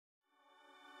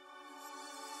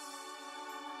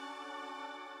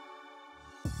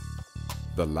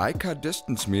The Leica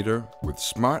distance meter with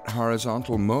smart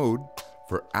horizontal mode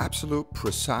for absolute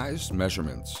precise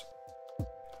measurements.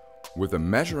 With a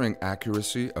measuring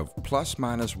accuracy of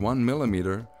 ±1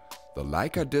 mm, the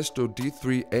Leica DISTO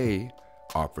D3a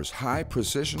offers high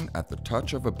precision at the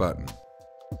touch of a button.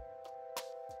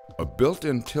 A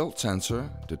built-in tilt sensor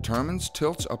determines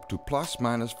tilts up to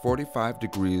 ±45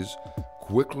 degrees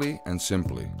quickly and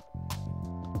simply.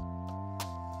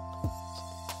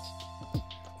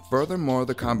 Furthermore,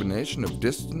 the combination of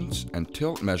distance and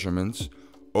tilt measurements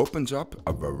opens up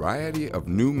a variety of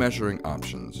new measuring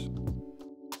options.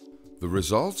 The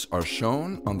results are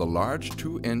shown on the large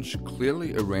 2-inch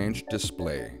clearly arranged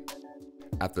display.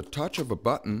 At the touch of a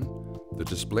button, the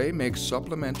display makes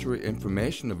supplementary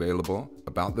information available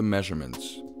about the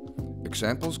measurements.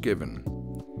 Examples given: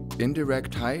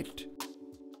 indirect height,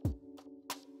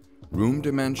 room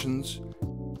dimensions,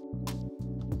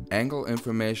 angle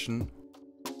information,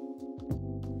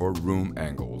 or room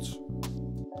angles.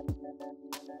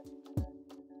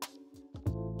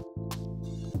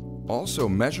 Also,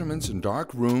 measurements in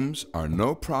dark rooms are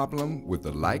no problem with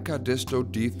the Leica DISTO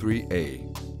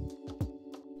D3a.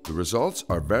 The results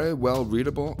are very well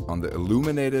readable on the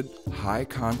illuminated high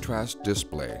contrast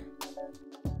display.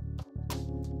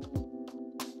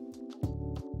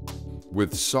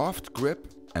 With soft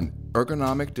grip and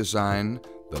ergonomic design,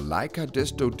 the Leica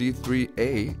DISTO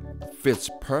D3a fits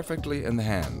perfectly in the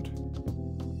hand.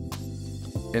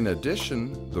 In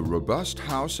addition, the robust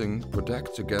housing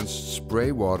protects against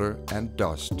spray water and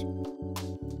dust.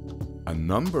 A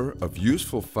number of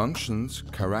useful functions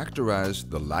characterize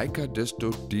the Leica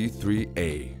DISTO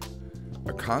D3a,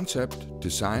 a concept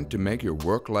designed to make your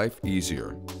work life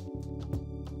easier.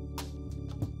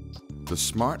 The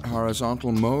smart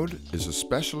horizontal mode is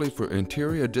especially for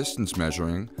interior distance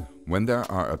measuring when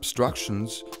there are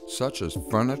obstructions such as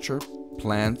furniture,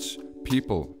 plants,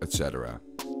 people, etc.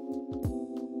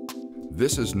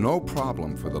 This is no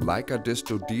problem for the Leica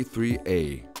DISTO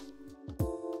D3a.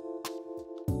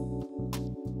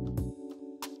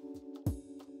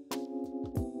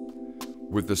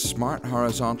 With the smart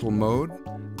horizontal mode,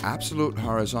 absolute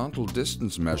horizontal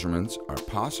distance measurements are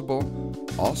possible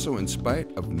also in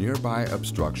spite of nearby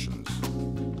obstructions.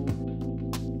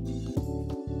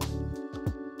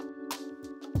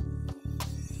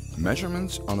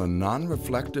 Measurements on a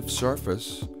non-reflective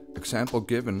surface, example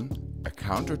given, a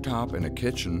countertop in a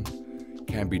kitchen,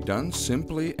 can be done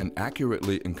simply and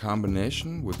accurately in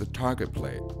combination with the target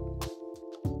plate.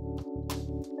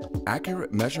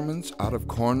 Accurate measurements out of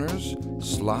corners,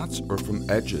 slots, or from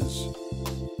edges.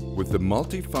 With the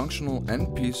multifunctional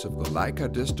endpiece of the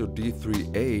Leica DISTO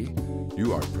D3a,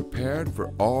 you are prepared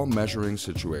for all measuring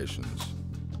situations.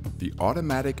 The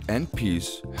automatic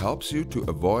endpiece helps you to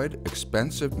avoid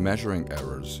expensive measuring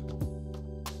errors.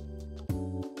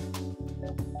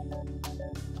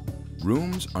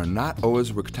 Rooms are not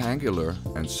always rectangular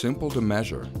and simple to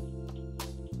measure.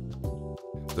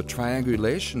 The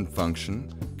triangulation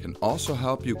function can also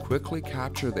help you quickly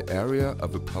capture the area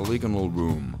of a polygonal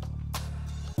room.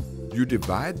 You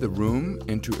divide the room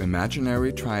into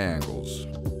imaginary triangles.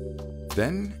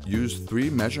 Then use 3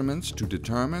 measurements to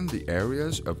determine the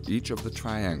areas of each of the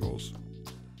triangles,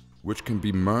 which can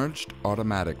be merged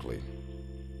automatically.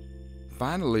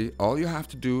 Finally, all you have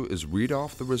to do is read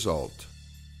off the result.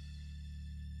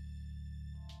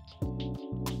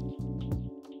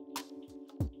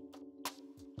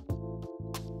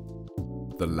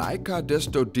 The Leica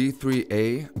DISTO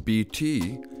D3a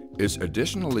BT is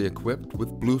additionally equipped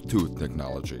with Bluetooth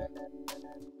technology.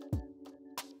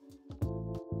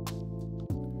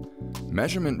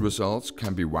 Measurement results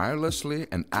can be wirelessly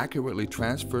and accurately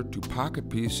transferred to pocket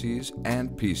PCs and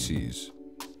PCs.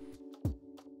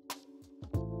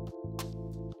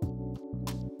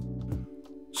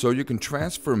 So you can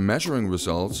transfer measuring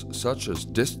results such as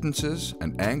distances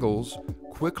and angles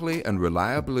quickly and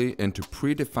reliably into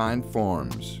predefined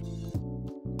forms.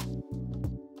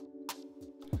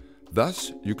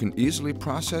 Thus, you can easily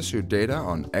process your data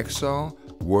on Excel,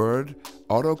 Word,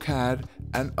 AutoCAD,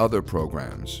 and other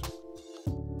programs.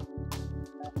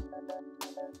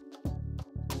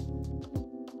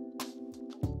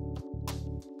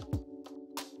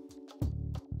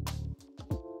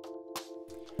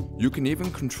 You can even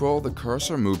control the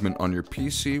cursor movement on your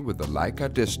PC with the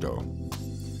Leica DISTO.